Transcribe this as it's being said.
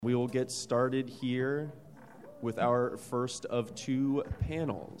We will get started here with our first of two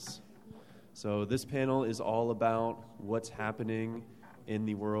panels. So this panel is all about what's happening in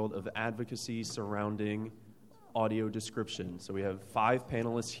the world of advocacy surrounding audio description. So we have 5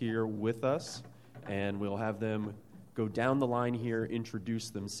 panelists here with us, and we'll have them go down the line here, introduce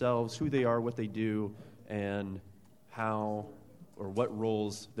themselves, who they are, what they do, and how or what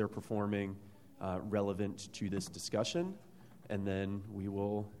roles they're performing relevant to this discussion. And then we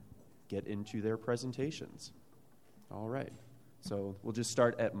will get into their presentations. All right. So we'll just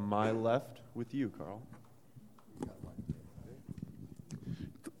start at my left with you, Carl.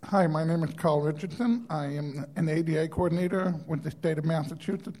 Hi, my name is Carl Richardson. I am an ADA coordinator with the state of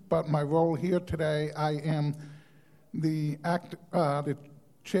Massachusetts, but my role here today, I am the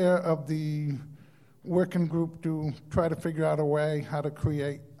chair of the working group to try to figure out a way how to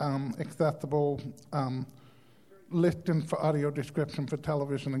create accessible listing for audio description for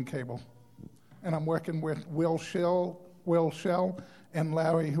television and cable. And I'm working with Will Shell, and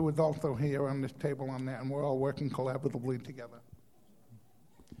Larry, who is also here on this table on that, and we're all working collaboratively together.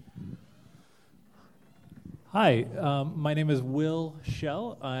 Hi, my name is Will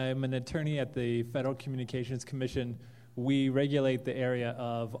Shell. I'm an attorney at the Federal Communications Commission. We regulate the area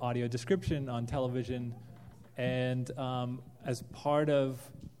of audio description on television, and as part of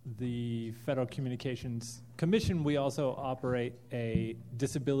the Federal Communications Commission, we also operate a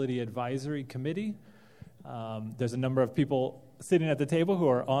disability advisory committee. There's a number of people sitting at the table who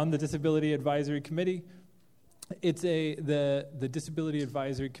are on the disability advisory committee. It's the disability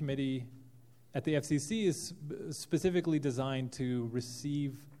advisory committee at the FCC is specifically designed to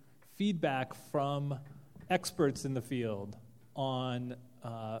receive feedback from experts in the field on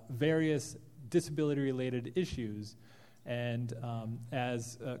various disability-related issues. And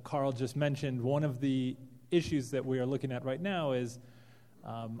as Carl just mentioned, one of the issues that we are looking at right now is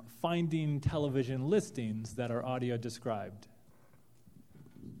finding television listings that are audio described.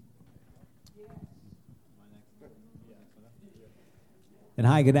 And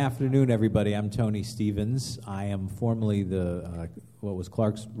hi, good afternoon, everybody. I'm Tony Stevens. I am formerly the what was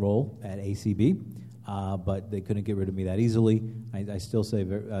Clark's role at ACB, but they couldn't get rid of me that easily. I still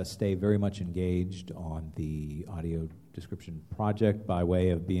stay very much engaged on the audio description project by way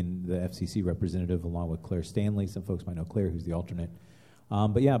of being the FCC representative along with Claire Stanley. Some folks might know Claire, who's the alternate.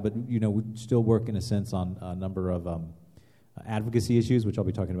 But we still work in a sense on a number of advocacy issues, which I'll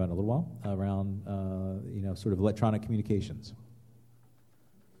be talking about in a little while, around sort of electronic communications.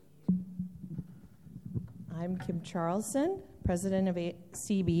 I'm Kim Charlson, president of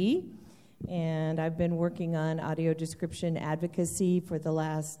CB, and I've been working on audio description advocacy for the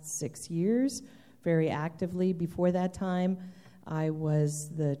last 6 years, very actively. Before that time, I was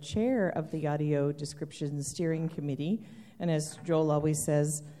the chair of the Audio Description Steering Committee, and as Joel always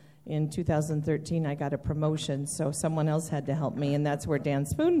says, in 2013 I got a promotion, so someone else had to help me, and that's where Dan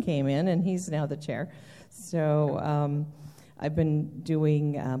Spoon came in, and he's now the chair. So I've been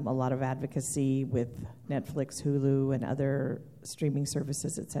doing a lot of advocacy with Netflix, Hulu, and other streaming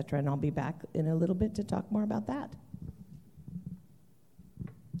services, et cetera, and I'll be back in a little bit to talk more about that.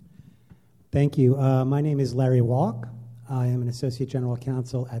 Thank you. My name is Larry Walk. I am an Associate General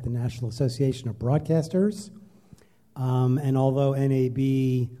Counsel at the National Association of Broadcasters. And although NAB,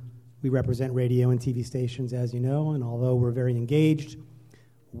 we represent radio and TV stations, as you know, and although we're very engaged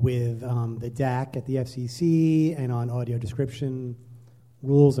with the DAC at the FCC and on audio description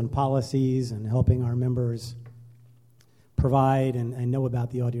rules and policies and helping our members provide and know about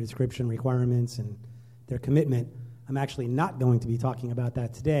the audio description requirements and their commitment, I'm actually not going to be talking about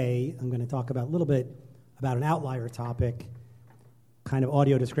that today. I'm going to talk about a little bit about an outlier topic, kind of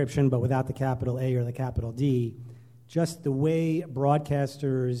audio description, but without the capital A or the capital D, just the way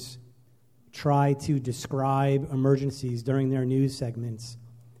broadcasters try to describe emergencies during their news segments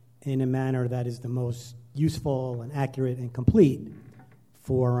in a manner that is the most useful and accurate and complete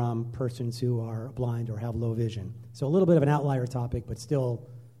for persons who are blind or have low vision. So a little bit of an outlier topic, but still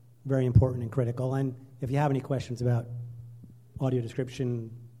very important and critical. And if you have any questions about audio description,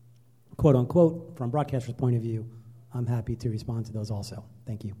 quote unquote, from broadcasters' point of view, I'm happy to respond to those also.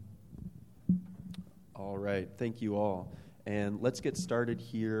 Thank you. All right, thank you all. And let's get started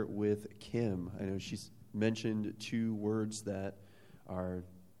here with Kim. I know she's mentioned 2 words that are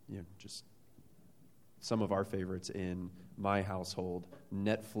just some of our favorites in my household,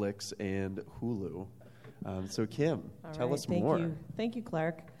 Netflix and Hulu. So Kim, tell us more. Thank you,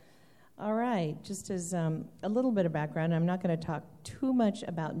 Clark. All right, just as a little bit of background, I'm not going to talk too much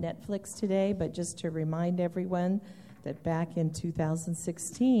about Netflix today, but just to remind everyone that back in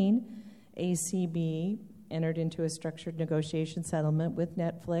 2016, ACB entered into a structured negotiation settlement with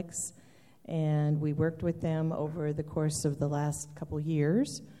Netflix, and we worked with them over the course of the last couple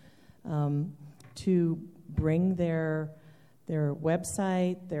years to bring their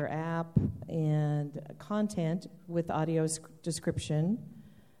website, their app, and content with audio description.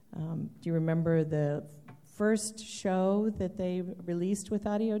 Do you remember the first show that they released with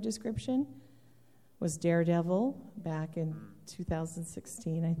audio description? Was Daredevil back in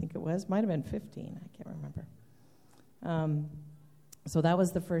 2016, I think it was. Might have been 15, I can't remember. So that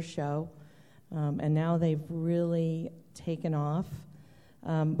was the first show, and now they've really taken off.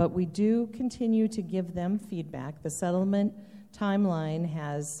 But we do continue to give them feedback. The settlement timeline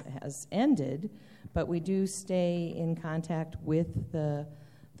has ended, but we do stay in contact with the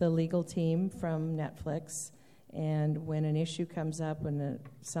legal team from Netflix. And when an issue comes up, when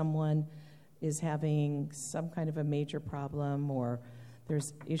someone is having some kind of a major problem, or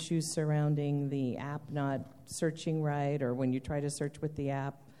there's issues surrounding the app not searching right, or when you try to search with the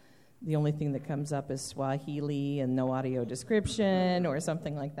app, the only thing that comes up is Swahili and no audio description or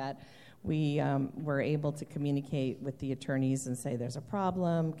something like that, we were able to communicate with the attorneys and say, there's a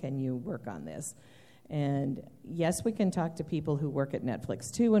problem, can you work on this? And yes, we can talk to people who work at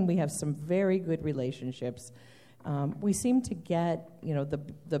Netflix too, and we have some very good relationships. We seem to get,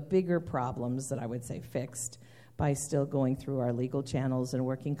 the bigger problems that I would say fixed by still going through our legal channels and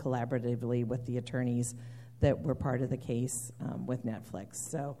working collaboratively with the attorneys that were part of the case with Netflix.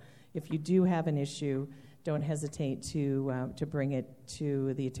 So if you do have an issue, don't hesitate to bring it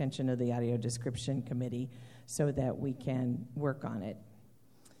to the attention of the Audio Description Committee so that we can work on it.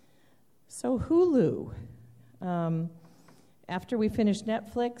 So Hulu. After we finish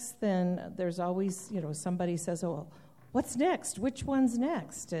Netflix, then there's always, somebody says, oh, what's next? Which one's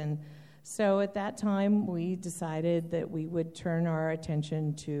next? And so at that time, we decided that we would turn our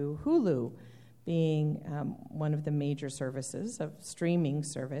attention to Hulu, being one of the major services of streaming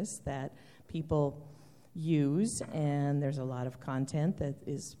service that people use, and there's a lot of content that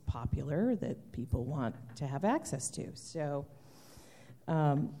is popular that people want to have access to. So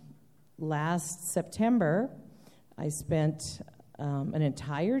last September, I spent an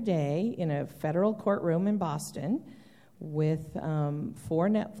entire day in a federal courtroom in Boston with 4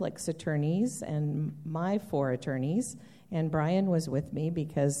 Netflix attorneys and my 4 attorneys, and Brian was with me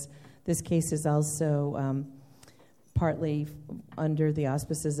because this case is also partly under the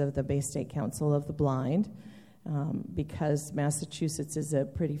auspices of the Bay State Council of the Blind, because Massachusetts is a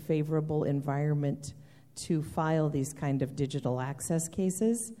pretty favorable environment to file these kind of digital access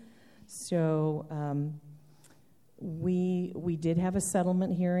cases. So we did have a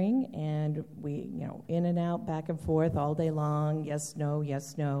settlement hearing, and we, in and out, back and forth all day long, yes,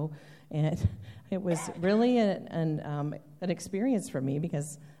 no, and it was really an experience for me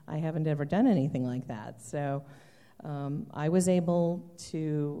because I haven't ever done anything like that. So I was able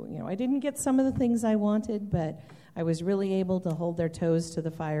to, I didn't get some of the things I wanted, but I was really able to hold their toes to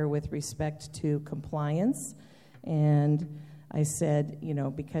the fire with respect to compliance. And I said,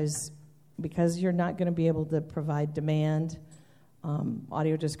 because you're not going to be able to provide demand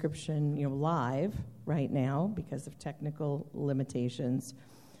audio description, live right now because of technical limitations,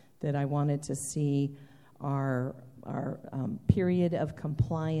 that I wanted to see our period of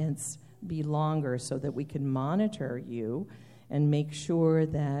compliance be longer so that we can monitor you and make sure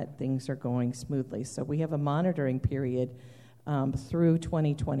that things are going smoothly. So we have a monitoring period through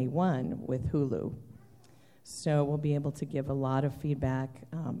 2021 with Hulu. So we'll be able to give a lot of feedback.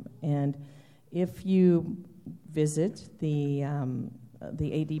 And if you visit the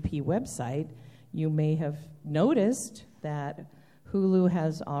ADP website, you may have noticed that Hulu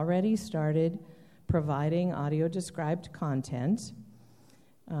has already started providing audio-described content.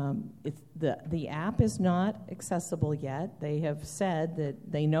 The app is not accessible yet. They have said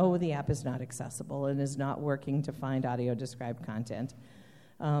that they know the app is not accessible and is not working to find audio-described content,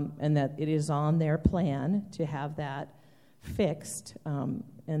 and that it is on their plan to have that fixed,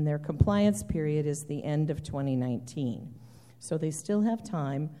 and their compliance period is the end of 2019. So they still have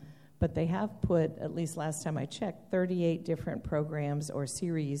time, but they have put, at least last time I checked, 38 different programs or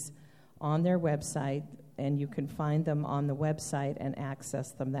series on their website, and you can find them on the website and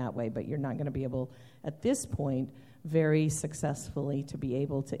access them that way. But you're not going to be able, at this point, very successfully to be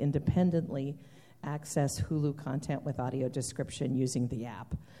able to independently access Hulu content with audio description using the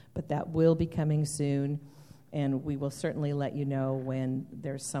app. But that will be coming soon, and we will certainly let you know when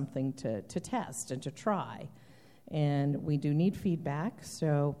there's something to test and to try. And we do need feedback,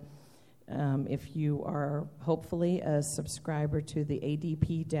 so if you are hopefully a subscriber to the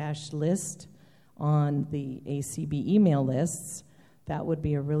ADP-list on the ACB email lists, that would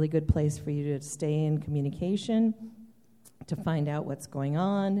be a really good place for you to stay in communication, to find out what's going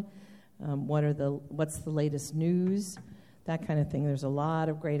on, what's the latest news, that kind of thing. There's a lot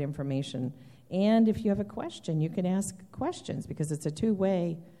of great information. And if you have a question, you can ask questions because it's a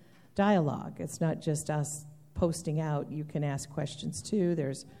two-way dialogue. It's not just us posting out. You can ask questions too.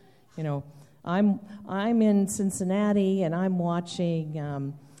 There's, I'm in Cincinnati and I'm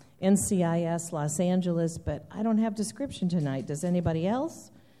watching NCIS Los Angeles, but I don't have description tonight. Does anybody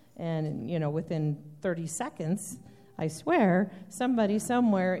else? And, within 30 seconds, I swear, somebody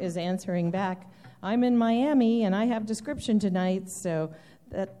somewhere is answering back, I'm in Miami and I have description tonight. So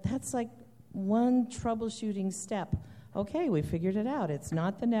that's like one troubleshooting step. Okay, we figured it out. It's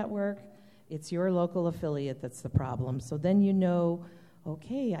not the network. It's your local affiliate that's the problem. So then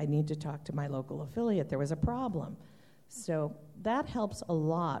okay, I need to talk to my local affiliate. There was a problem. So that helps a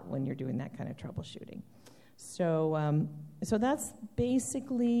lot when you're doing that kind of troubleshooting. So that's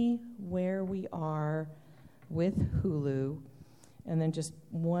basically where we are with Hulu. And then just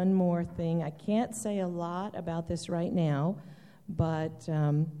one more thing. I can't say a lot about this right now, but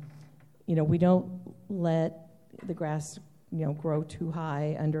we don't let the grass grow too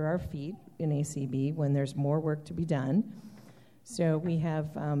high under our feet in ACB when there's more work to be done. So we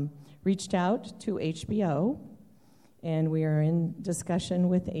have reached out to HBO, and we are in discussion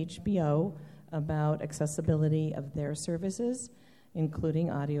with HBO about accessibility of their services, including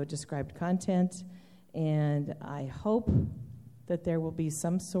audio-described content. And I hope that there will be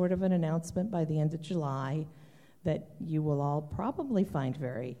some sort of an announcement by the end of July that you will all probably find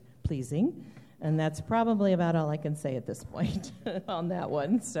very pleasing. And that's probably about all I can say at this point on that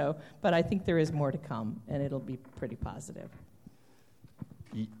one. So, but I think there is more to come, and it'll be pretty positive.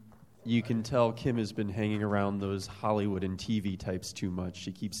 You can tell Kim has been hanging around those Hollywood and TV types too much.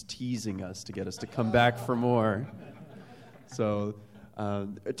 She keeps teasing us to get us to come back for more. So,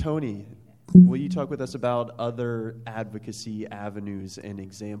 Tony, will you talk with us about other advocacy avenues and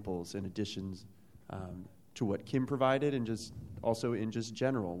examples in addition to what Kim provided, and just also in just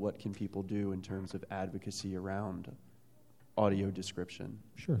general, what can people do in terms of advocacy around audio description?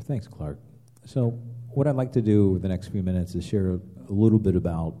 Sure, thanks, Clark. So what I'd like to do over the next few minutes is share a little bit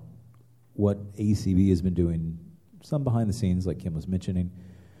about what ACB has been doing, some behind the scenes, like Kim was mentioning,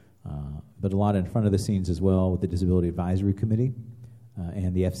 but a lot in front of the scenes as well with the Disability Advisory Committee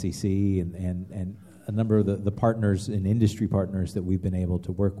and the FCC and a number of the partners and industry partners that we've been able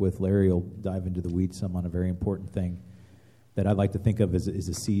to work with. Larry will dive into the weeds some on a very important thing that I'd like to think of as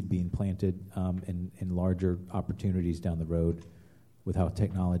a seed being planted in larger opportunities down the road with how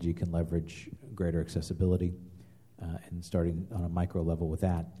technology can leverage greater accessibility and starting on a micro level with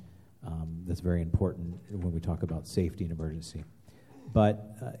that. That's very important when we talk about safety and emergency.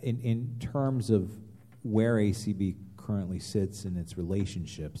 But in terms of where ACB currently sits in its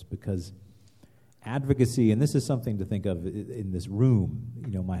relationships, because advocacy, and this is something to think of in this room,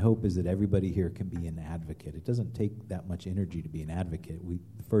 my hope is that everybody here can be an advocate. It doesn't take that much energy to be an advocate.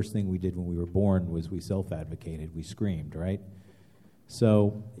 The first thing we did when we were born was we self-advocated. We screamed, right?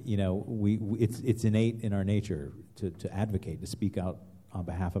 So, it's innate in our nature to advocate, to speak out on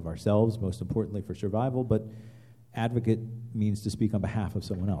behalf of ourselves, most importantly for survival, but advocate means to speak on behalf of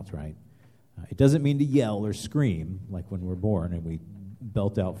someone else, right? It doesn't mean to yell or scream like when we're born and we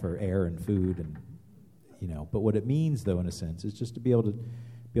belt out for air and food and but what it means, though, in a sense, is just to be able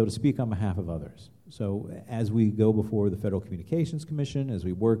to speak on behalf of others. So as we go before the Federal Communications Commission, as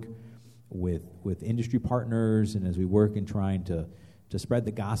we work with industry partners, and as we work in trying to spread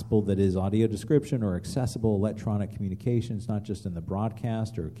the gospel that is audio description or accessible electronic communications, not just in the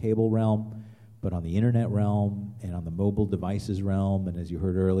broadcast or cable realm, but on the internet realm and on the mobile devices realm, and as you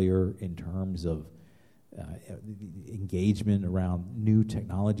heard earlier, in terms of engagement around new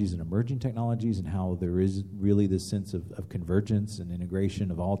technologies and emerging technologies, and how there is really this sense of convergence and integration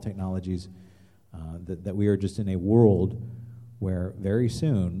of all technologies, that we are just in a world where very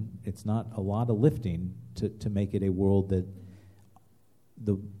soon it's not a lot of lifting to make it a world that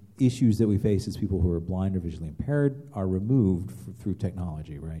the issues that we face as people who are blind or visually impaired are removed through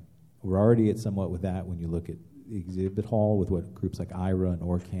technology, right? We're already at somewhat with that when you look at Exhibit Hall with what groups like IRA and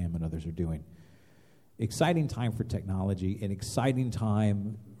ORCAM and others are doing. Exciting time for technology, an exciting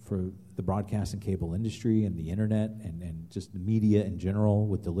time for the broadcast and cable industry and the internet and just the media in general,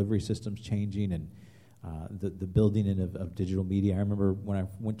 with delivery systems changing and the building in of digital media. I remember when I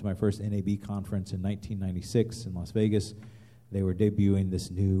went to my first NAB conference in 1996 in Las Vegas, they were debuting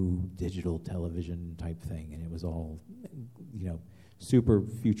this new digital television type thing, and it was all, super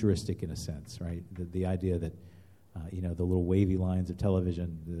futuristic in a sense, right? The idea that, the little wavy lines of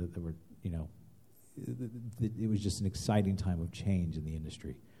television that were, it was just an exciting time of change in the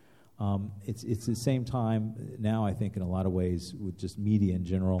industry. It's the same time now, I think, in a lot of ways, with just media in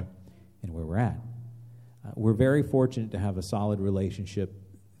general and where we're at. We're very fortunate to have a solid relationship,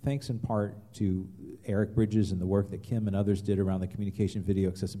 thanks in part to Eric Bridges and the work that Kim and others did around the Communication Video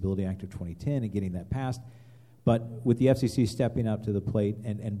Accessibility Act of 2010 and getting that passed, but with the FCC stepping up to the plate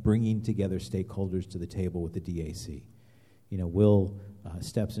and bringing together stakeholders to the table with the DAC. Will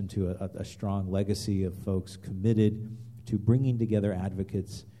steps into a strong legacy of folks committed to bringing together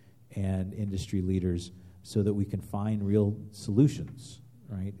advocates and industry leaders so that we can find real solutions,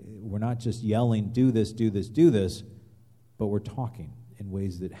 right? We're not just yelling, do this, do this, do this, but we're talking in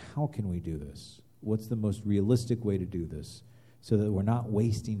ways that, how can we do this? What's the most realistic way to do this so that we're not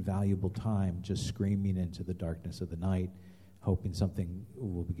wasting valuable time just screaming into the darkness of the night, hoping something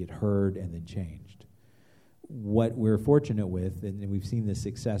will get heard and then changed? What we're fortunate with, and we've seen this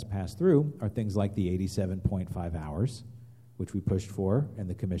success pass through, are things like the 87.5 hours, which we pushed for, and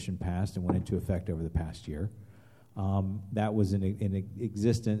the commission passed and went into effect over the past year. That was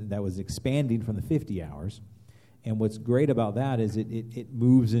that was expanding from the 50 hours. And what's great about that is it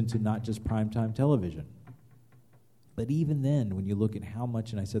moves into not just primetime television. But even then, when you look at how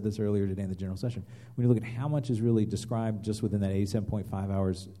much, and I said this earlier today in the general session, when you look at how much is really described just within that 87.5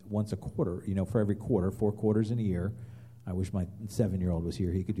 hours once a quarter, for every quarter, 4 quarters in a year. I wish my 7-year-old was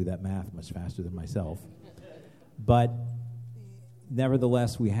here. He could do that math much faster than myself. But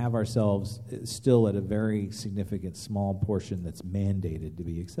nevertheless, we have ourselves still at a very significant small portion that's mandated to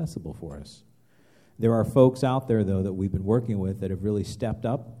be accessible for us. There are folks out there, though, that we've been working with that have really stepped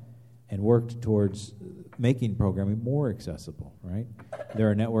up and worked towards making programming more accessible, right? There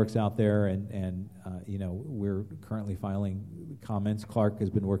are networks out there, and we're currently filing comments. Clark has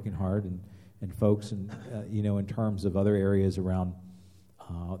been working hard, and folks, in terms of other areas around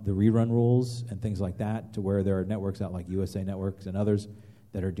the rerun rules and things like that, to where there are networks out like USA Networks and others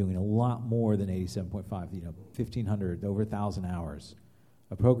that are doing a lot more than 87.5, 1,500, over 1,000 hours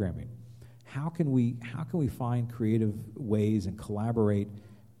of programming. How can we find creative ways and collaborate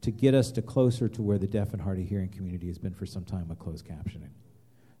to get us to closer to where the deaf and hard of hearing community has been for some time with closed captioning,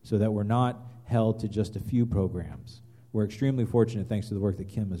 so that we're not held to just a few programs? We're extremely fortunate, thanks to the work that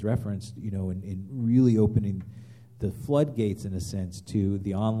Kim has referenced, in really opening the floodgates, in a sense, to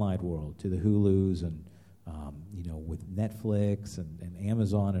the online world, to the Hulus and, with Netflix and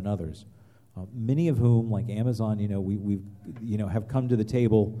Amazon and others. Many of whom, like Amazon, we've have come to the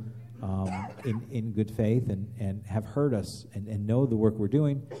table in good faith and have heard us and know the work we're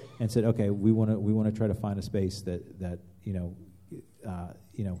doing, and said, okay, we want to try to find a space that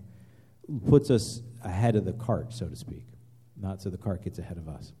puts us ahead of the cart, so to speak, not so the cart gets ahead of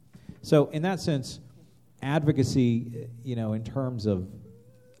us. So in that sense, advocacy, in terms of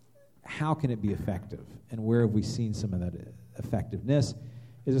how can it be effective and where have we seen some of that effectiveness,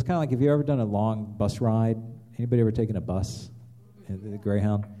 is it's kind of like, have you ever done a long bus ride? Anybody ever taken a bus, the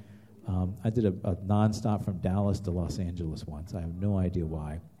Greyhound? I did a nonstop from Dallas to Los Angeles once. I have no idea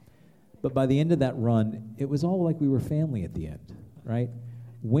why. But by the end of that run, it was all like we were family at the end, right?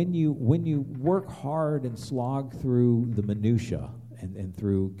 When you work hard and slog through the minutia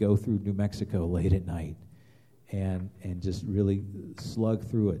and go through New Mexico late at night and just really slug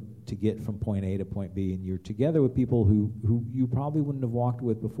through it to get from point A to point B, and you're together with people who you probably wouldn't have walked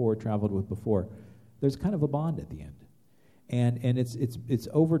with before, traveled with before, there's kind of a bond at the end. And it's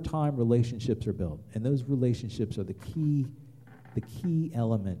over time relationships are built, and those relationships are the key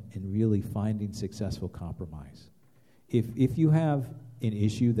element in really finding successful compromise. If you have an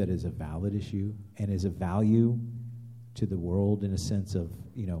issue that is a valid issue and is of value to the world, in a sense of,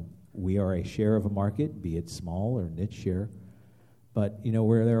 we are a share of a market, be it small or niche share, but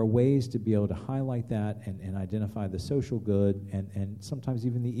where there are ways to be able to highlight that and identify the social good and sometimes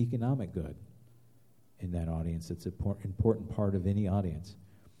even the economic good in that audience. It's an important part of any audience.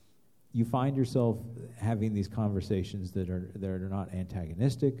 You find yourself having these conversations that are not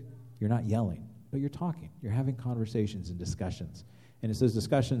antagonistic. You're not yelling, but you're talking. You're having conversations and discussions. And it's those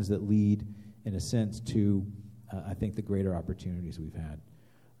discussions that lead, in a sense, to, I think, the greater opportunities we've had.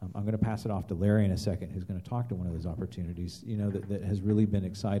 I'm going to pass it off to Larry in a second, who's going to talk to one of those opportunities, that has really been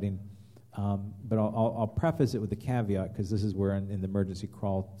exciting. But I'll preface it with a caveat, because this is where, in the emergency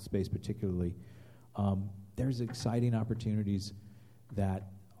crawl space particularly, there's exciting opportunities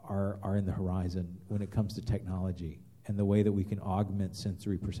that are in the horizon when it comes to technology and the way that we can augment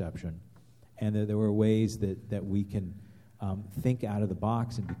sensory perception, and that there are ways that we can think out of the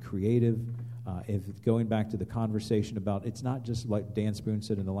box and be creative. If going back to the conversation about, it's not just like Dan Spoon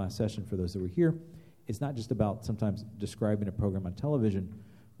said in the last session, for those that were here, it's not just about sometimes describing a program on television,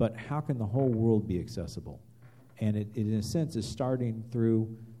 but how can the whole world be accessible? And it in a sense, is starting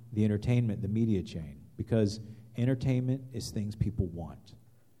through the entertainment, the media chain, because entertainment is things people want.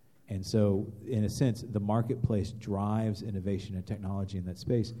 And so, in a sense, the marketplace drives innovation and technology in that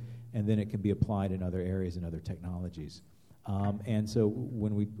space, and then it can be applied in other areas and other technologies. And so,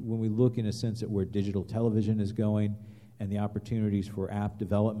 when we look, in a sense, at where digital television is going and the opportunities for app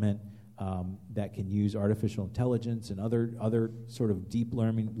development that can use artificial intelligence and other sort of deep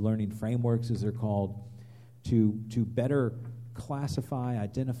learning frameworks, as they're called, to better classify,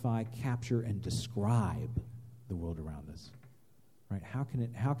 identify, capture, and describe the world around us. Right? How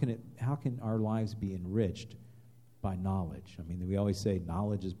can our lives be enriched by knowledge? I mean, we always say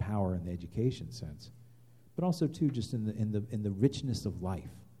knowledge is power in the education sense, but also too just in the richness of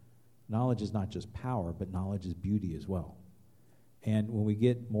life. Knowledge is not just power, but knowledge is beauty as well. And when we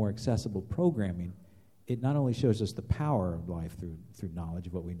get more accessible programming, it not only shows us the power of life through knowledge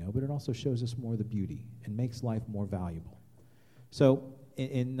of what we know, but it also shows us more the beauty and makes life more valuable. So,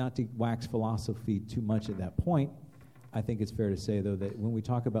 and not to wax philosophy too much at that point, I think it's fair to say, though, that when we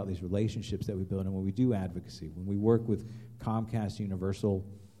talk about these relationships that we build and when we do advocacy, when we work with Comcast, Universal,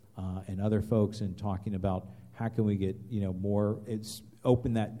 and other folks in talking about how can we get more, it's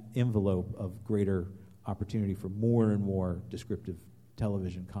open that envelope of greater opportunity for more and more descriptive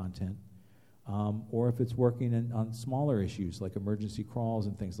television content, or if it's working on smaller issues like emergency crawls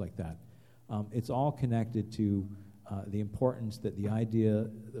and things like that. It's all connected to the importance that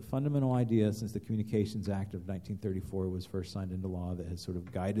the fundamental idea since the Communications Act of 1934 was first signed into law that has sort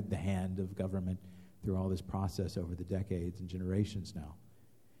of guided the hand of government through all this process over the decades and generations now,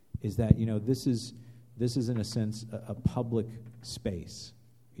 is that this is in a sense a public space.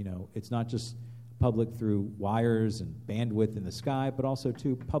 It's not just public through wires and bandwidth in the sky, but also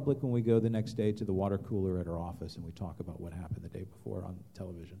too public when we go the next day to the water cooler at our office and we talk about what happened the day before on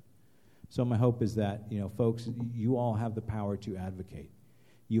television. So my hope is that, folks, you all have the power to advocate.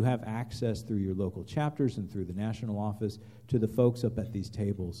 You have access through your local chapters and through the national office to the folks up at these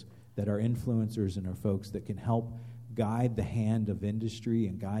tables that are influencers and are folks that can help guide the hand of industry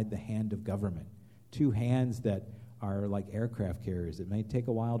and guide the hand of government. Two hands that are like aircraft carriers. It may take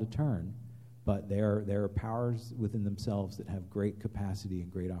a while to turn, but there are powers within themselves that have great capacity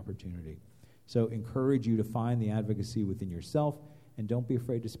and great opportunity. So encourage you to find the advocacy within yourself, and don't be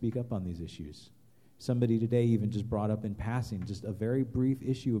afraid to speak up on these issues. Somebody today even just brought up in passing just a very brief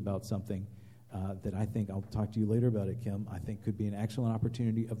issue about something that I think, I'll talk to you later about it, Kim, I think could be an excellent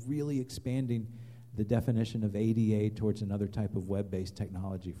opportunity of really expanding the definition of ADA towards another type of web-based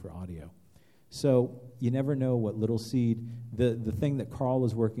technology for audio. So you never know what little seed, the thing that Carl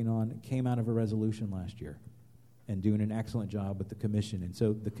was working on came out of a resolution last year and doing an excellent job with the commission. And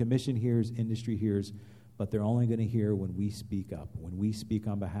so the commission hears, industry hears, but they're only going to hear when we speak up, when we speak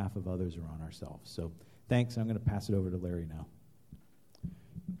on behalf of others or on ourselves. So thanks. I'm going to pass it over to Larry now.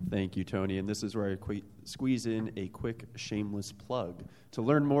 Thank you, Tony. And this is where I squeeze in a quick shameless plug. To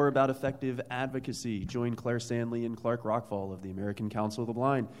learn more about effective advocacy, join Claire Stanley and Clark Rockfall of the American Council of the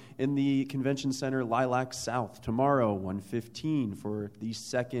Blind in the Convention Center Lilac South tomorrow, 1:15, for the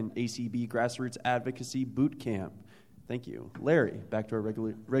second ACB Grassroots Advocacy Boot Camp. Thank you. Larry, back to our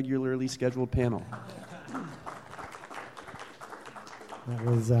regularly scheduled panel. That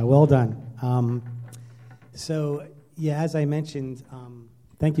was well done. As I mentioned,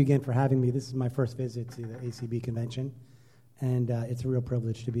 thank you again for having me. This is my first visit to the ACB convention, and it's a real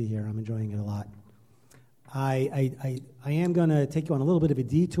privilege to be here. I'm enjoying it a lot. I am going to take you on a little bit of a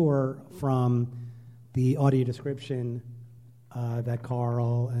detour from the audio description that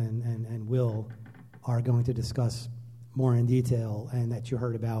Carl and Will are going to discuss more in detail and that you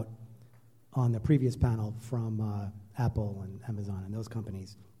heard about on the previous panel from Apple and Amazon and those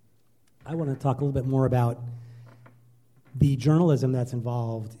companies. I want to talk a little bit more about the journalism that's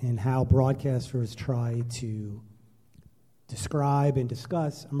involved in how broadcasters try to describe and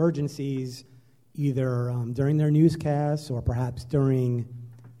discuss emergencies either during their newscasts or perhaps during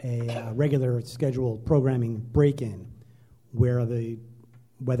a regular scheduled programming break-in where the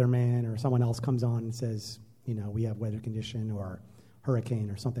weatherman or someone else comes on and says, we have weather condition or hurricane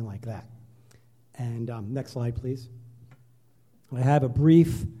or something like that. And next slide, please. I have a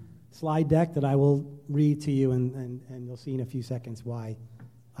brief slide deck that I will read to you, and you'll see in a few seconds why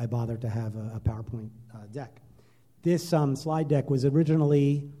I bothered to have a PowerPoint deck. This slide deck was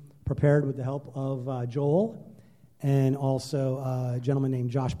originally prepared with the help of Joel and also a gentleman named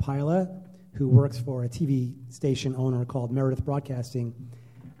Josh Pila, who works for a TV station owner called Meredith Broadcasting.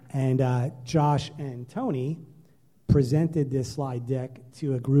 And Josh and Tony presented this slide deck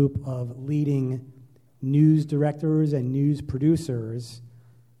to a group of leading news directors and news producers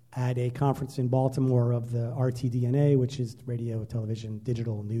at a conference in Baltimore of the RTDNA, which is Radio, Television,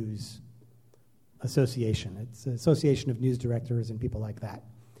 Digital News Association. It's an association of news directors and people like that.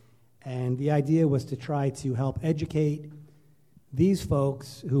 And the idea was to try to help educate these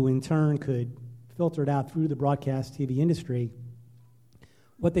folks who in turn could filter it out through the broadcast TV industry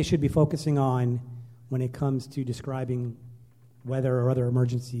what they should be focusing on when it comes to describing weather or other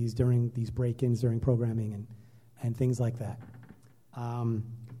emergencies during these break-ins, during programming and things like that. Larry and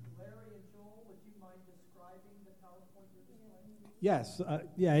Joel, would you mind describing the PowerPoint you're displaying? Yes,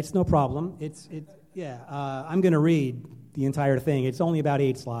 yeah, it's no problem. I'm going to read the entire thing. It's only about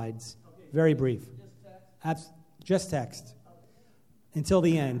 8 slides, very brief. Just text? Just text. Until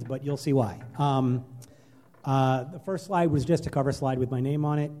the end, but you'll see why. The first slide was just a cover slide with my name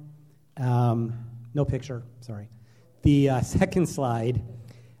on it. No picture, sorry. The second slide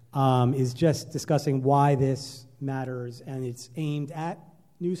is just discussing why this matters, and it's aimed at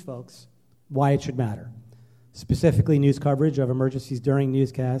news folks, why it should matter. Specifically, news coverage of emergencies during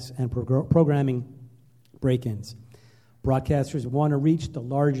newscasts and programming break-ins. Broadcasters want to reach the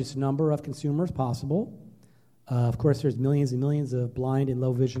largest number of consumers possible. Of course, there's millions and millions of blind and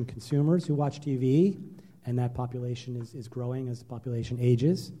low-vision consumers who watch TV, and that population is growing as the population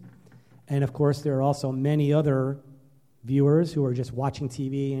ages. And, of course, there are also many other viewers who are just watching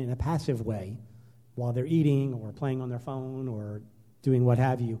TV in a passive way while they're eating or playing on their phone or doing what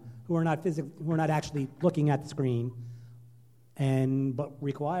have you, who are not actually looking at the screen but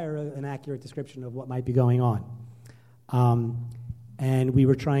require an accurate description of what might be going on. And we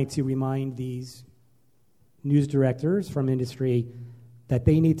were trying to remind these news directors from industry that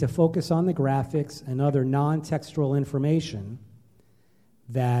they need to focus on the graphics and other non-textual information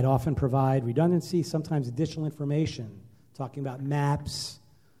that often provide redundancy, sometimes additional information, talking about maps,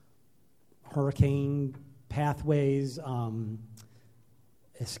 hurricane pathways,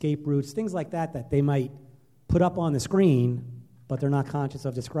 escape routes, things like that they might put up on the screen, but they're not conscious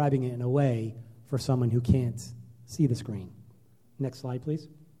of describing it in a way for someone who can't see the screen. Next slide, please.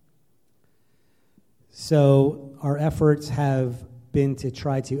 So our efforts have been to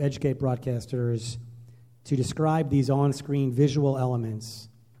try to educate broadcasters to describe these on-screen visual elements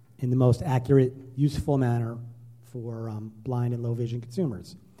in the most accurate, useful manner for blind and low-vision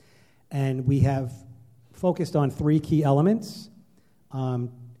consumers. And we have focused on 3 key elements,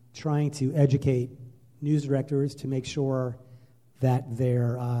 trying to educate news directors to make sure that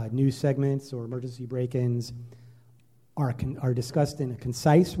their news segments or emergency break-ins are discussed in a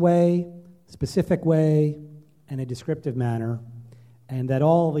concise way, specific way, and a descriptive manner, and that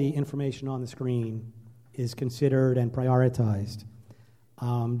all the information on the screen is considered and prioritized.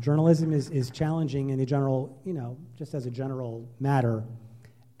 Journalism is challenging in a general, just as a general matter,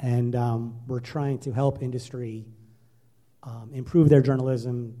 and we're trying to help industry improve their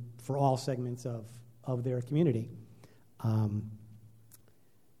journalism for all segments of their community.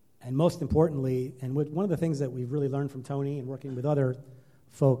 And most importantly, and one of the things that we've really learned from Tony and working with other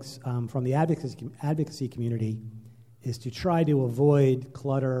folks from the advocacy community is to try to avoid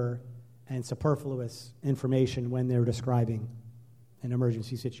clutter and superfluous information when they're describing an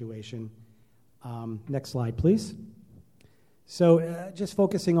emergency situation. Next slide, please. So just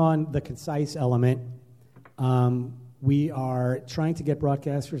focusing on the concise element, we are trying to get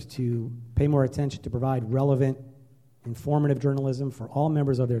broadcasters to pay more attention to provide relevant, informative journalism for all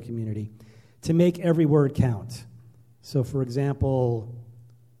members of their community, to make every word count. So, for example,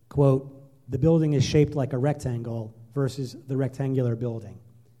 quote, "The building is shaped like a rectangle," versus "the rectangular building."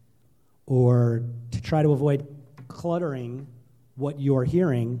 Or to try to avoid cluttering what you're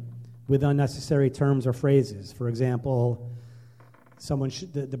hearing with unnecessary terms or phrases. For example,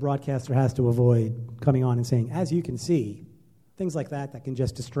 the broadcaster has to avoid coming on and saying, "as you can see," things like that can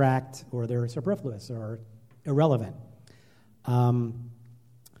just distract, or they're superfluous or irrelevant.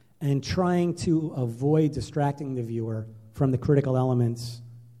 And trying to avoid distracting the viewer from the critical elements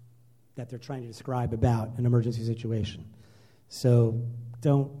that they're trying to describe about an emergency situation. So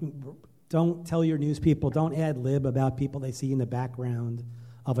don't tell your news people, don't ad-lib about people they see in the background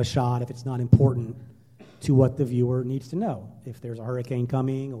of a shot if it's not important to what the viewer needs to know. If there's a hurricane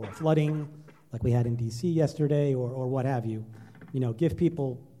coming or flooding, like we had in D.C. yesterday, or what have you, give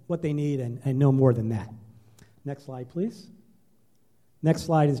people what they need and no more than that. Next slide, please. Next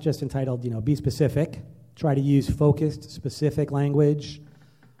slide is just entitled, Be Specific. Try to use focused, specific language.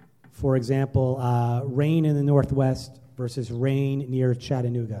 For example, rain in the Northwest versus rain near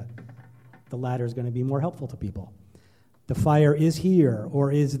Chattanooga. The latter is going to be more helpful to people. The fire is here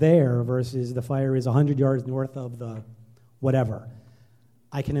or is there versus the fire is 100 yards north of the whatever.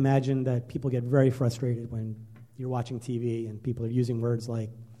 I can imagine that people get very frustrated when you're watching TV and people are using words like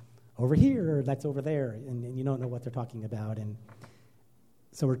over here, or that's over there, and you don't know what they're talking about. And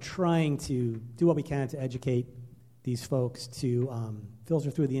so we're trying to do what we can to educate these folks to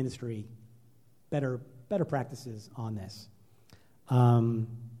filter through the industry better practices on this.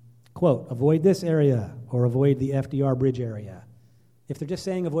 Quote, avoid this area or avoid the FDR bridge area. If they're just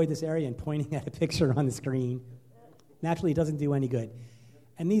saying avoid this area and pointing at a picture on the screen, naturally it doesn't do any good.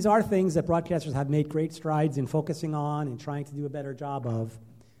 And these are things that broadcasters have made great strides in focusing on and trying to do a better job of,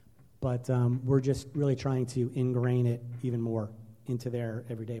 but we're just really trying to ingrain it even more into their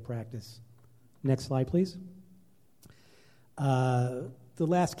everyday practice. Next slide, please. The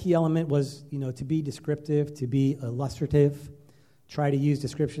last key element was, to be descriptive, to be illustrative. Try to use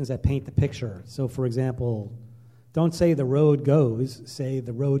descriptions that paint the picture. So, for example, don't say the road goes, say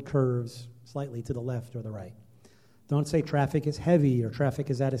the road curves slightly to the left or the right. Don't say traffic is heavy or traffic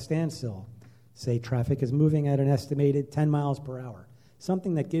is at a standstill. Say traffic is moving at an estimated 10 miles per hour.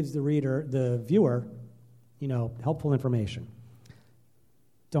 Something that gives the viewer, helpful information.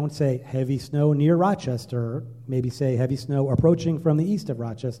 Don't say heavy snow near Rochester. Maybe say heavy snow approaching from the east of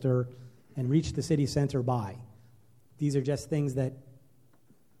Rochester and reach the city center by. These are just things that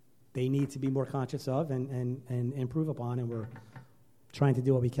they need to be more conscious of and improve upon, and we're trying to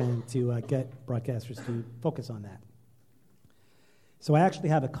do what we can to get broadcasters to focus on that. So I actually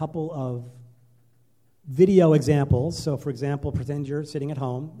have a couple of video examples. So, for example, pretend you're sitting at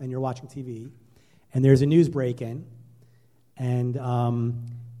home and you're watching TV, and there's a news break-in, and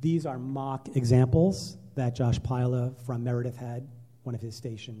these are mock examples that Josh Pila from Meredith had one of his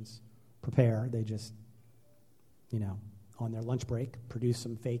stations prepare. They just, on their lunch break, produce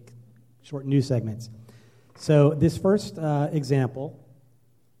some fake short news segments. So this first example,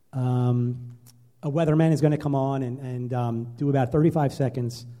 a weatherman is going to come on and do about 35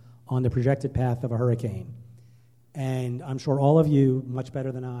 seconds on the projected path of a hurricane. And I'm sure all of you, much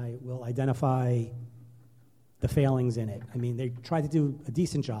better than I, will identify the failings in it. I mean, they tried to do a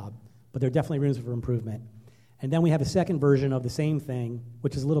decent job, but there are definitely rooms for improvement. And then we have a second version of the same thing,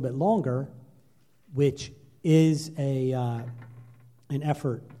 which is a little bit longer, which is an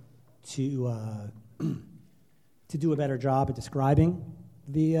effort to do a better job at describing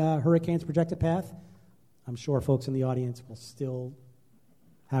the hurricane's projected path. I'm sure folks in the audience will still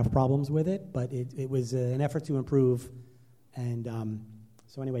have problems with it, but it was an effort to improve. And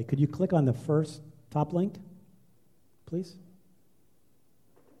so anyway, could you click on the first top link, please?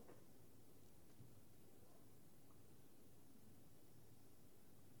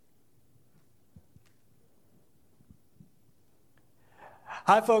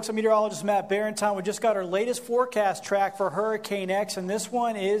 Hi, folks. I'm meteorologist Matt Barentine. We just got our latest forecast track for Hurricane X, and this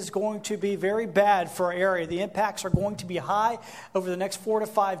one is going to be very bad for our area. The impacts are going to be high over the next 4 to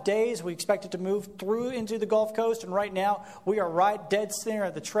 5 days. We expect it to move through into the Gulf Coast, and right now we are right dead center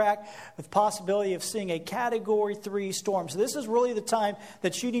of the track with possibility of seeing a Category 3 storm. So this is really the time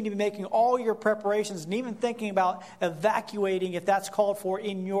that you need to be making all your preparations and even thinking about evacuating if that's called for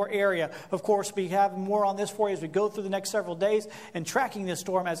in your area. Of course, we have more on this for you as we go through the next several days and tracking this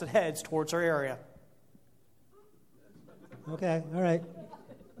storm as it heads towards our area. Okay, all right.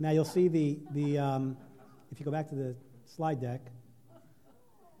 Now you'll see the if you go back to the slide deck,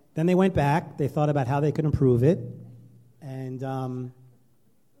 then they went back, they thought about how they could improve it, and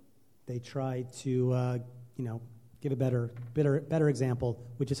they tried to give a better example,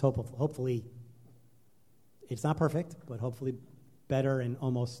 which is hopefully it's not perfect, but hopefully better and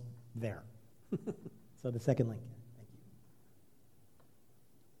almost there. So the second link.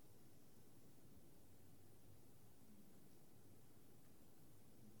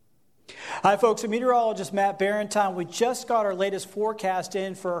 Hi, folks. I'm meteorologist Matt Barentine. We just got our latest forecast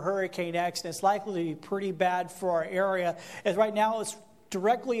in for Hurricane X, and it's likely to be pretty bad for our area. As right now, it's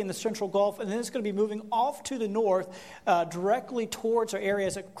directly in the central Gulf, and then it's going to be moving off to the north, directly towards our area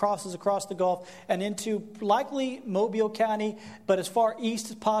as it crosses across the Gulf and into likely Mobile County, but as far east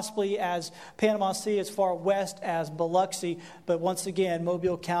as possibly as Panama City, as far west as Biloxi. But once again,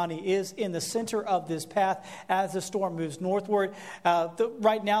 Mobile County is in the center of this path as the storm moves northward.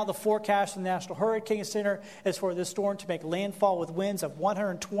 Right now, the forecast from the National Hurricane Center is for this storm to make landfall with winds of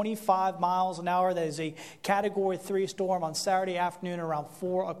 125 miles an hour. That is a Category 3 storm on Saturday afternoon around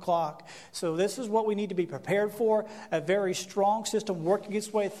 4 o'clock. So this is what we need to be prepared for, a very strong system working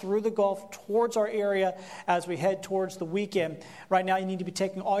its way through the Gulf towards our area as we head towards the weekend. Right now, you need to be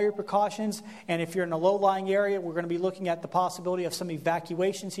taking all your precautions, and if you're in a low-lying area, we're going to be looking at the possibility of some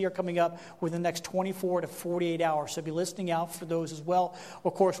evacuations here coming up within the next 24 to 48 hours. So be listening out for those as well.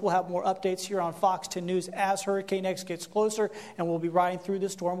 Of course, we'll have more updates here on Fox 10 News as Hurricane X gets closer, and we'll be riding through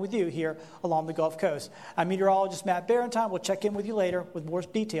this storm with you here along the Gulf Coast. I'm meteorologist Matt Barentine. We'll check in with you later. with more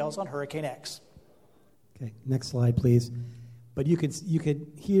details on Hurricane X. Okay, next slide, please. But you could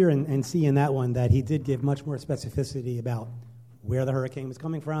hear and see in that one that he did give much more specificity about where the hurricane was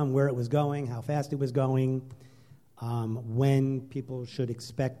coming from, where it was going, how fast it was going, when people should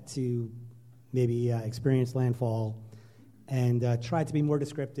expect to maybe experience landfall, and tried to be more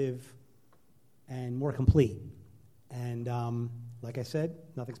descriptive and more complete. And like I said,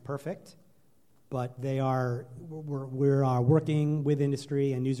 nothing's perfect, but we're working with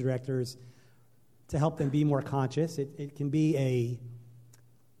industry and news directors to help them be more conscious. It can be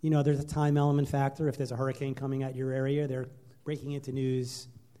there's a time element factor. If there's a hurricane coming at your area, they're breaking into news.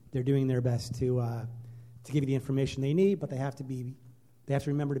 They're doing their best to give you the information they need, but they have to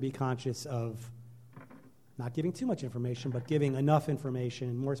remember to be conscious of not giving too much information, but giving enough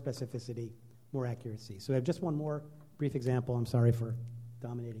information, more specificity, more accuracy. So I have just one more brief example. I'm sorry for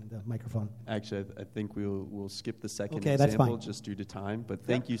dominating the microphone. Actually, I think we'll skip the second Okay, that's example fine. just due to time. But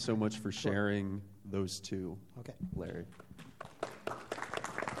thank you so much for sharing those two, Okay. Larry.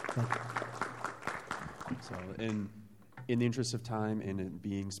 Thank you. So, in the interest of time and in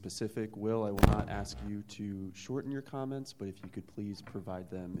being specific, Will, I will not ask you to shorten your comments, but if you could please provide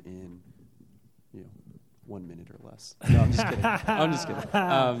them in, 1 minute or less. No, I'm just kidding. I'm just kidding.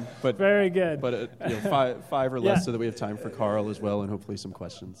 But Very good. But five or less, so that we have time for Carl as well, and hopefully some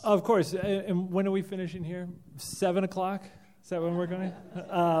questions. Of course. And when are we finishing here? 7 o'clock? Is that when we're going?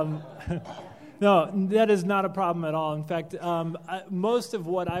 No, that is not a problem at all. In fact, most of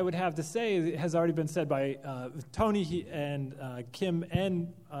what I would have to say has already been said by Tony and Kim,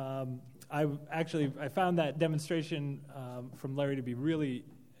 and I found that demonstration from Larry to be really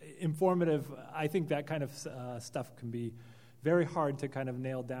informative. I think that kind of stuff can be very hard to kind of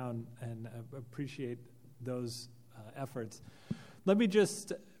nail down, and appreciate those efforts. Let me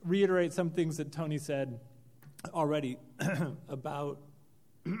just reiterate some things that Tony said already about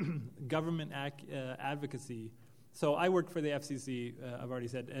government advocacy. So I work for the FCC, I've already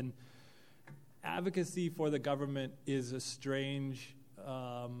said, and advocacy for the government is a strange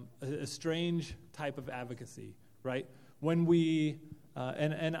type of advocacy, right? When we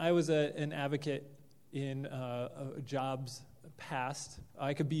and I was an advocate in jobs past.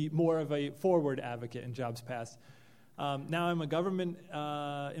 I could be more of a forward advocate in jobs past. Now I'm a government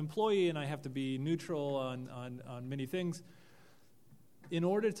employee, and I have to be neutral on many things. In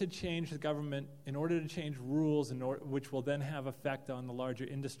order to change the government, in order to change rules, which will then have effect on the larger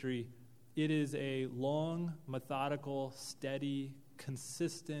industry, it is a long, methodical, steady,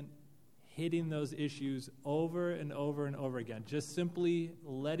 consistent, hitting those issues over and over and over again. Just simply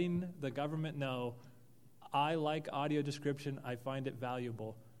letting the government know, I like audio description, I find it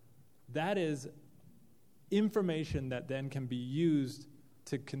valuable. That is information that then can be used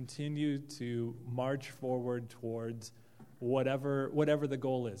to continue to march forward towards whatever the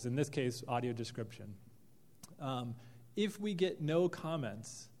goal is. In this case, audio description. If we get no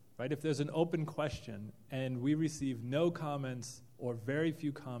comments, right? If there's an open question and we receive no comments or very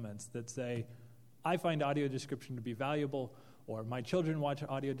few comments that say, I find audio description to be valuable, or my children watch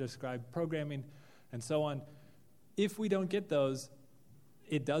audio described programming, and so on. If we don't get those,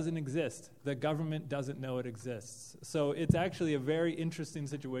 it doesn't exist. The government doesn't know it exists. So it's actually a very interesting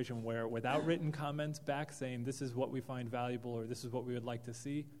situation where, without written comments back saying this is what we find valuable or this is what we would like to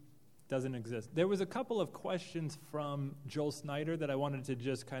see, doesn't exist. There was a couple of questions from Joel Snyder that I wanted to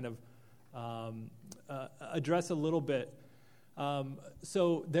just kind of address a little bit.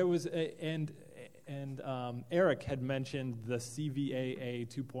 So there was, and Eric had mentioned the CVAA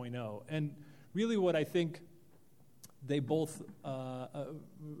 2.0, and really what I think they both kind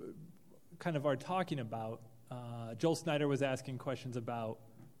of are talking about. Joel Snyder was asking questions about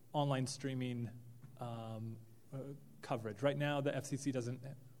online streaming coverage. Right now, the FCC doesn't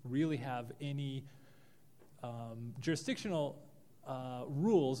really have any jurisdictional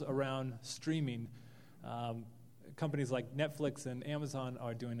rules around streaming. Companies like Netflix and Amazon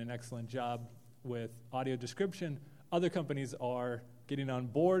are doing an excellent job with audio description. Other companies are getting on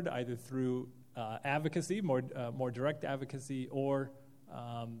board either through advocacy, more direct advocacy, or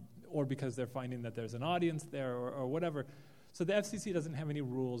because they're finding that there's an audience there, or whatever. So the FCC doesn't have any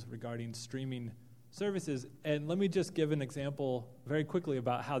rules regarding streaming services. And let me just give an example very quickly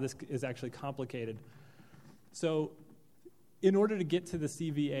about how this is actually complicated. So in order to get to the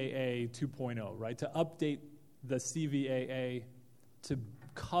CVAA 2.0, right, to update the CVAA to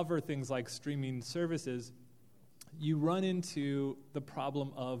cover things like streaming services, you run into the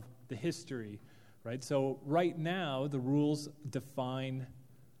problem of the history, right? So right now, the rules define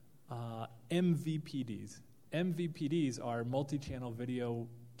MVPDs. MVPDs are multi-channel video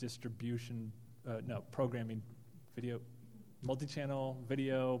distribution, programming video. multi-channel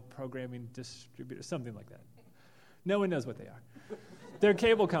video programming distributor, something like that. No one knows what they are. They're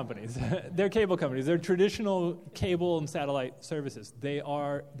cable companies. They're cable companies. They're traditional cable and satellite services. They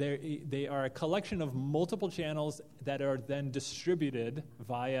are a collection of multiple channels that are then distributed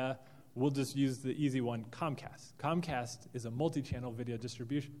via, we'll just use the easy one, Comcast. Comcast is a multi-channel video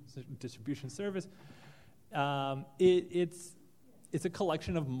distribution service. It's a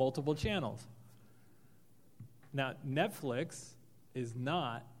collection of multiple channels. Now, Netflix is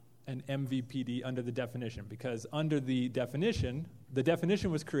not an MVPD under the definition, because under the definition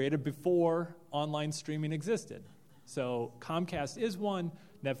was created before online streaming existed. So Comcast is one,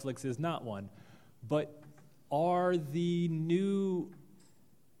 Netflix is not one. But are the new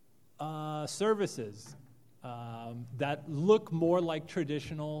services that look more like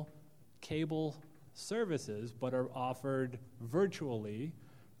traditional cable services but are offered virtually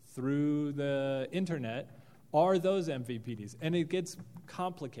through the internet, are those MVPDs? And it gets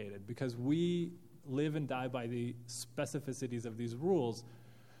complicated because we live and die by the specificities of these rules.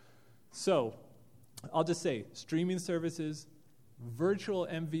 So I'll just say streaming services, virtual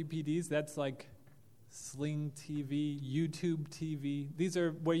MVPDs, that's like Sling TV, YouTube TV. These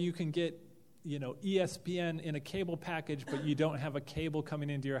are where you can get, ESPN in a cable package, but you don't have a cable coming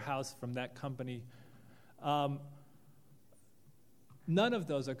into your house from that company. None of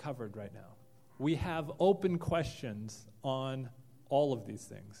those are covered right now. We have open questions on all of these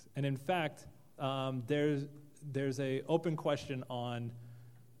things. And in fact, there's a open question on,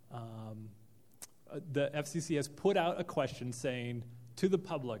 the FCC has put out a question saying to the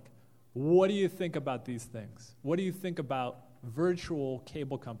public, what do you think about these things? What do you think about virtual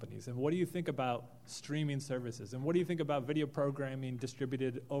cable companies? And what do you think about streaming services? And what do you think about video programming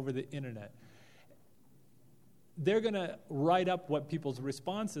distributed over the internet? They're going to write up what people's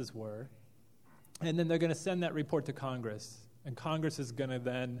responses were, and then they're going to send that report to Congress. And Congress is going to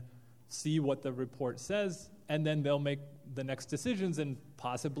then see what the report says, and then they'll make the next decisions, and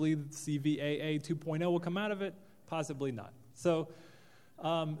possibly CVAA 2.0 will come out of it, possibly not. So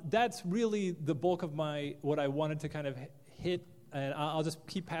that's really the bulk of what I wanted to kind of hit, and I'll just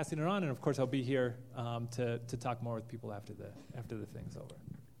keep passing it on, and of course I'll be here to talk more with people after the thing's over.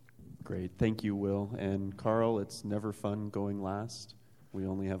 Great, thank you, Will. And Carl, it's never fun going last. We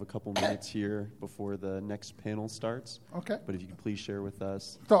only have a couple minutes here before the next panel starts. Okay. But if you could please share with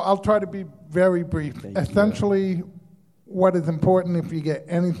us. So I'll try to be very brief. Thank you. Essentially, what is important, if you get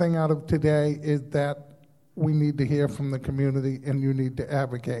anything out of today, is that we need to hear from the community and you need to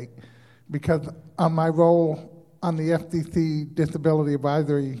advocate. Because on my role on the FCC Disability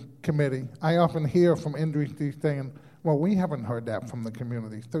Advisory Committee, I often hear from industry saying, well, we haven't heard that from the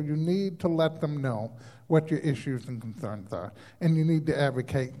community. So you need to let them know what your issues and concerns are. And you need to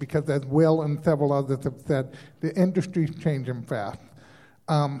advocate, because as Will and several others have said, the industry's changing fast.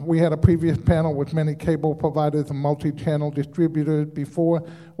 We had a previous panel with many cable providers and multi-channel distributors before.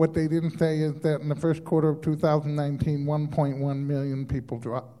 What they didn't say is that in the first quarter of 2019, 1.1 million people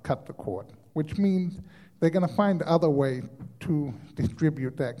cut the cord, which means they're going to find other ways to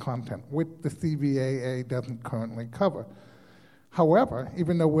distribute that content, which the CVAA doesn't currently cover. However,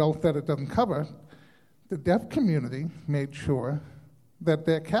 even though Will said it doesn't cover, the deaf community made sure that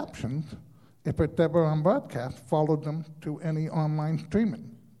their captions, if it's ever on broadcast, followed them to any online streaming.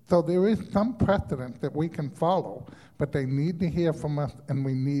 So there is some precedent that we can follow, but they need to hear from us, and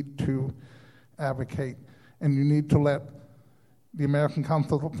we need to advocate. And you need to let the American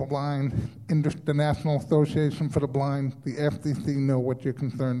Council for the Blind, the National Association for the Blind, the FCC know what your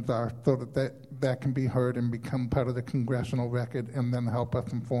concerns are, so that can be heard and become part of the congressional record, and then help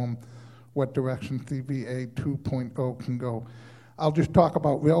us inform what direction CVA 2.0 can go. I'll just talk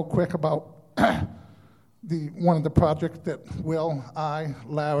real quick about one of the projects that Will, I,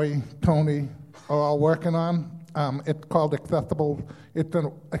 Larry, Tony are all working on. It's called Accessible. It's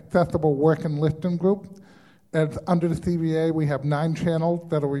an Accessible Working Listing Group. As under the CVA, we have 9 channels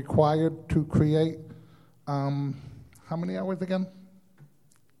that are required to create, how many hours again?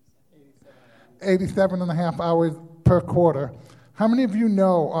 87 and a half hours per quarter. How many of you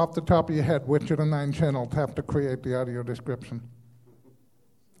know off the top of your head which of the 9 channels have to create the audio description?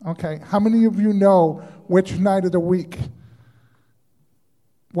 Okay, how many of you know which night of the week,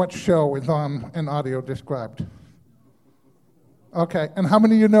 what show is on an audio described? Okay, and how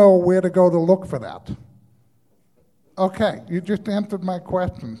many of you know where to go to look for that? Okay, you just answered my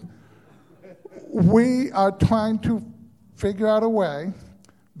question. We are trying to figure out a way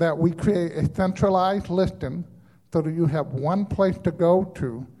that we create a centralized listing so that you have one place to go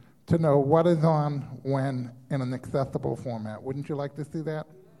to know what is on when in an accessible format. Wouldn't you like to see that?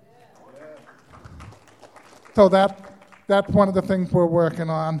 So that's that's one of the things we're working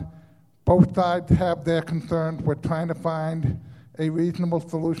on. Both sides have their concerns. We're trying to find a reasonable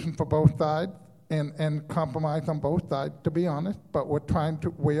solution for both sides and compromise on both sides, to be honest. But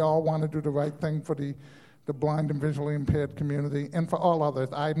we all want to do the right thing for the blind and visually impaired community and for all others.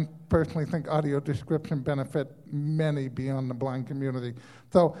 I personally think audio description benefit many beyond the blind community.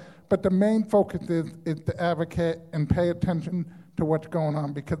 So, but the main focus is to advocate and pay attention to what's going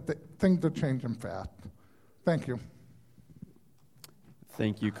on because things are changing fast. Thank you.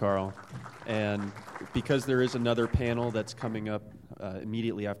 Thank you, Carl. And because there is another panel that's coming up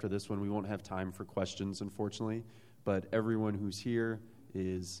immediately after this one, we won't have time for questions, unfortunately. But everyone who's here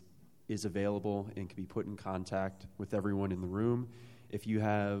is available and can be put in contact with everyone in the room. If you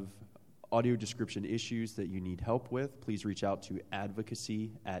have audio description issues that you need help with, please reach out to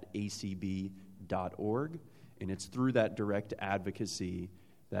advocacy@acb.org. And it's through that direct advocacy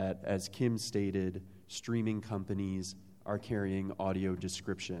that, as Kim stated, streaming companies are carrying audio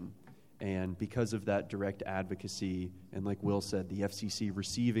description. And because of that direct advocacy, and like Will said, the FCC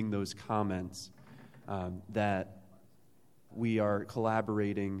receiving those comments, that we are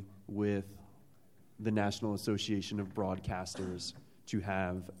collaborating with the National Association of Broadcasters to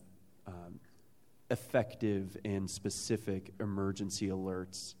have effective and specific emergency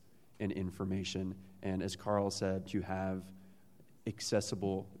alerts and information. And as Carl said, to have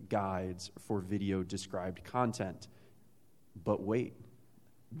accessible guides for video described content. But wait,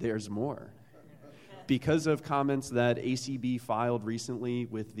 there's more. Because of comments that ACB filed recently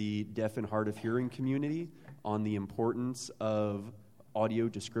with the deaf and hard of hearing community on the importance of audio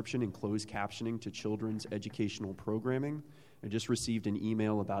description and closed captioning to children's educational programming, I just received an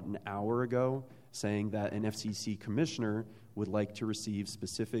email about an hour ago saying that an FCC commissioner would like to receive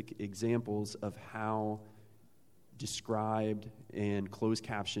specific examples of how described and closed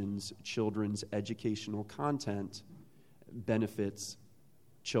captions children's educational content benefits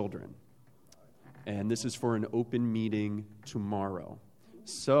children. And this is for an open meeting tomorrow.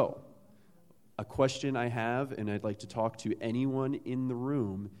 So, a question I have, and I'd like to talk to anyone in the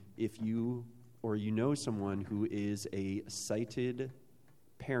room, if you or you know someone who is a sighted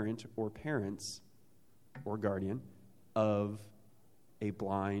parent or parents or guardian of a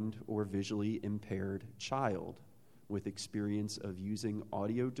blind or visually impaired child with experience of using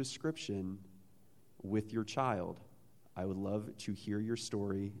audio description with your child, I would love to hear your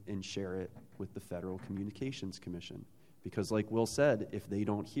story and share it with the Federal Communications Commission. Because like Will said, if they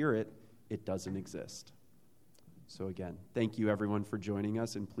don't hear it, it doesn't exist. So again, thank you everyone for joining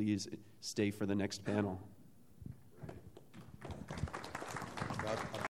us, and please stay for the next panel.